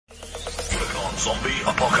Zombie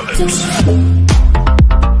apocalypse.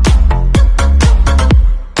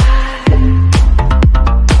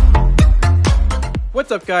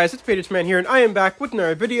 What's up guys, it's PageMan here and I am back with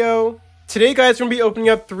another video. Today guys, we're going to be opening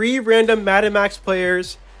up 3 random Madden Max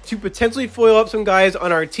players to potentially foil up some guys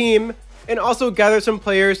on our team and also gather some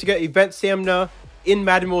players to get event stamina in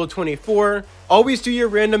Madden Mobile 24. Always do your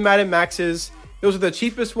random Madden Maxes. Those are the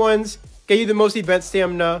cheapest ones, get you the most event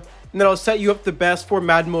stamina, and that'll set you up the best for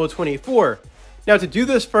Madden Mobile 24. Now to do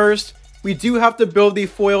this first, we do have to build the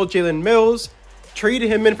foil Jalen Mills, trade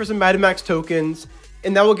him in for some Madden Max tokens,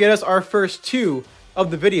 and that will get us our first 2 of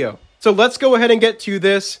the video. So let's go ahead and get to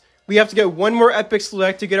this. We have to get one more epic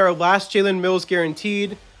select to get our last Jalen Mills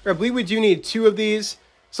guaranteed. Or I believe we do need 2 of these.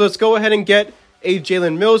 So let's go ahead and get a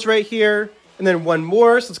Jalen Mills right here, and then one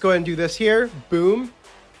more. So let's go ahead and do this here. Boom.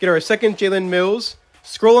 Get our second Jalen Mills.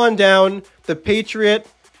 Scroll on down, the Patriot,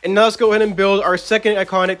 and now let's go ahead and build our second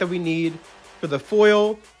iconic that we need for the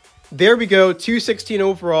foil. There we go, 216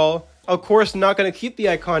 overall. Of course, not going to keep the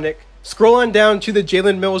iconic. Scroll on down to the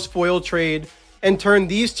Jalen Mills foil trade and turn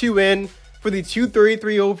these 2 in for the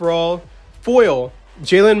 233 overall foil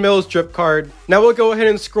Jalen Mills drip card. Now we'll go ahead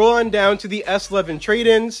and scroll on down to the S11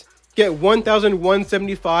 trade-ins, get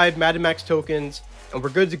 1,175 Madden Max tokens, and we're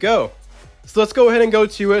good to go. So let's go ahead and go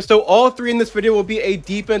to it. So all 3 in this video will be a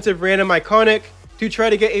defensive random iconic to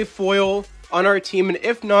try to get a foil on our team, and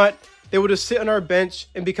if not, they will just sit on our bench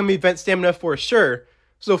and become event stamina for sure.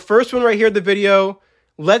 So first one right here in the video,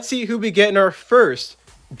 let's see who we get in our first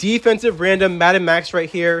defensive random Madden Max right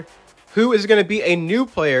here. Who is going to be a new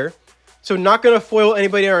player, so not going to foil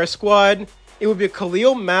anybody in our squad. It would be a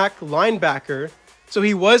Khalil Mack linebacker. So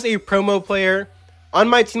he was a promo player. On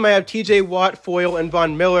my team I have TJ Watt, foil, and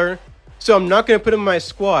Von Miller, so I'm not going to put him in my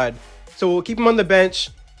squad. So we'll keep him on the bench.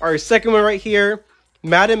 Our second one right here,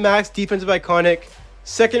 Madden Max defensive iconic.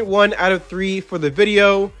 Second one out of 3 for the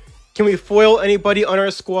video. Can we foil anybody on our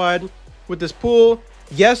squad with this pool?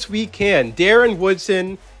 Yes, we can. Darren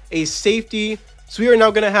Woodson, a safety. So we are now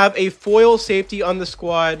going to have a foil safety on the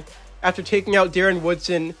squad after taking out Darren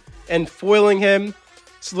Woodson and foiling him.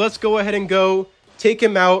 So let's go ahead and go take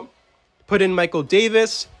him out, put in Michael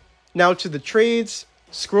Davis. Now to the trades,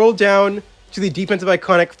 scroll down to the defensive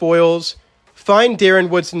iconic foils, find Darren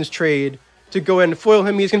Woodson's trade to go ahead and foil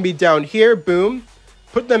him. He's going to be down here, boom,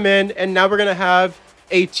 put them in, and now we're going to have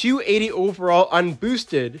a 280 overall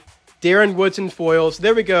unboosted Darren Woodson foil. So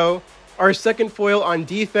there we go, our second foil on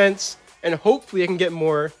defense, and hopefully I can get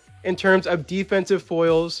more in terms of defensive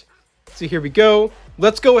foils. So here we go.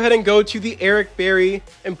 Let's go ahead and go to the Eric Berry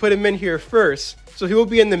and put him in here first. So he will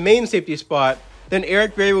be in the main safety spot. Then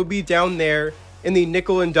Eric Berry will be down there in the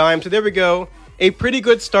nickel and dime. So there we go. A pretty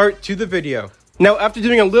good start to the video. Now, after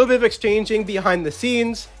doing a little bit of exchanging behind the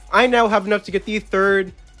scenes, I now have enough to get the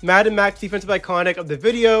third Madden Max defensive iconic of the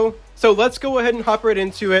video. So let's go ahead and hop right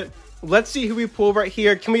into it. Let's see who we pull right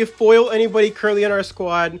here. Can we foil anybody currently on our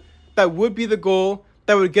squad? That would be the goal.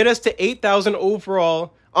 That would get us to 8,000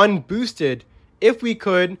 overall unboosted if we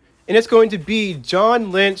could. And it's going to be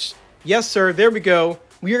John Lynch. Yes, sir. There we go.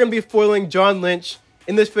 We are going to be foiling John Lynch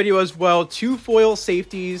in this video as well. 2 foil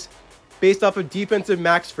safeties based off of defensive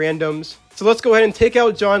max randoms. So let's go ahead and take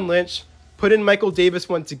out John Lynch, put in Michael Davis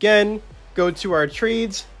once again, go to our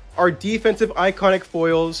trades, our defensive iconic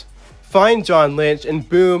foils, find John Lynch, and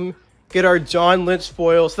boom, get our John Lynch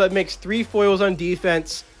foil. So that makes 3 foils on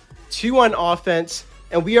defense, 2 on offense,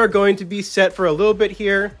 and we are going to be set for a little bit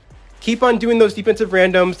here. Keep on doing those defensive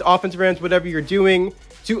randoms, offensive randoms, whatever you're doing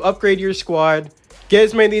to upgrade your squad. Get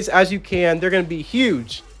as many of these as you can. They're going to be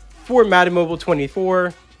huge for Madden Mobile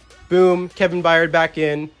 24. Boom, Kevin Byard back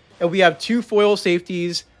in. And we have 2 foil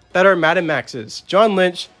safeties that are Madden Maxes, John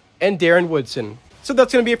Lynch and Darren Woodson. So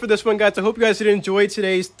that's going to be it for this one, guys. I hope you guys did enjoy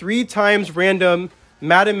today's 3 times random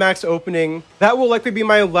Madden Max opening. That will likely be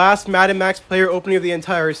my last Madden Max player opening of the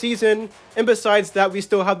entire season. And besides that, we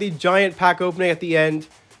still have the giant pack opening at the end.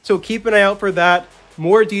 So keep an eye out for that.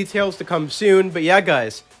 More details to come soon. But yeah,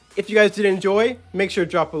 guys, if you guys did enjoy, make sure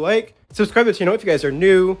to drop a like, subscribe to the channel if you guys are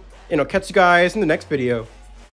new, and I'll catch you guys in the next video.